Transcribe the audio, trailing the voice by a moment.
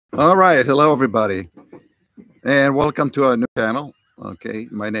All right. Hello, everybody, and welcome to our new channel. Okay.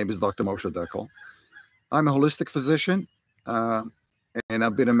 My name is Dr. Moshe Dekel. I'm a holistic physician, uh, and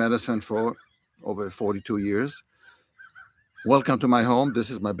I've been in medicine for over 42 years. Welcome to my home. This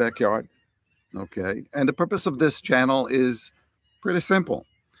is my backyard. Okay. And the purpose of this channel is pretty simple.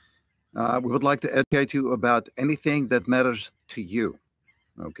 We would like to educate you about anything that matters to you.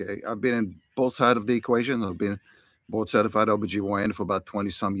 Okay. I've been in both sides of the equation. I've been board certified OBGYN for about 20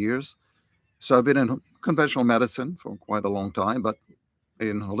 some years. So I've been in conventional medicine for quite a long time, but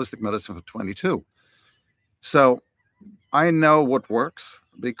in holistic medicine for 22. So I know what works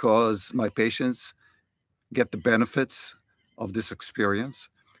because my patients get the benefits of this experience.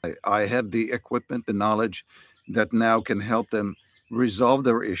 I have the equipment, the knowledge that now can help them resolve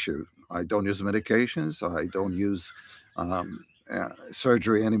their issue. I don't use medications. I don't use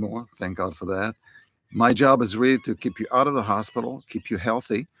surgery anymore. Thank God for that. My job is really to keep you out of the hospital, keep you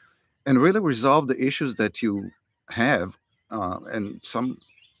healthy, and really resolve the issues that you have. And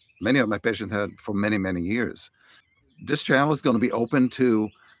many of my patients had for many, many years. This channel is going to be open to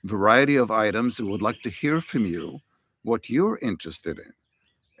a variety of items. We would like to hear from you what you're interested in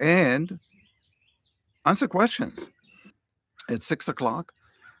and answer questions at 6 o'clock.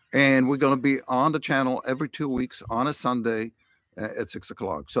 And we're going to be on the channel every 2 weeks on a Sunday at 6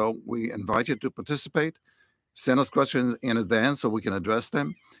 o'clock. So we invite you to participate. Send us questions in advance so we can address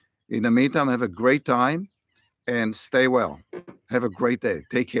them. In the meantime, have a great time and stay well. Have a great day.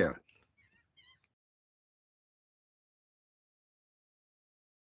 Take care.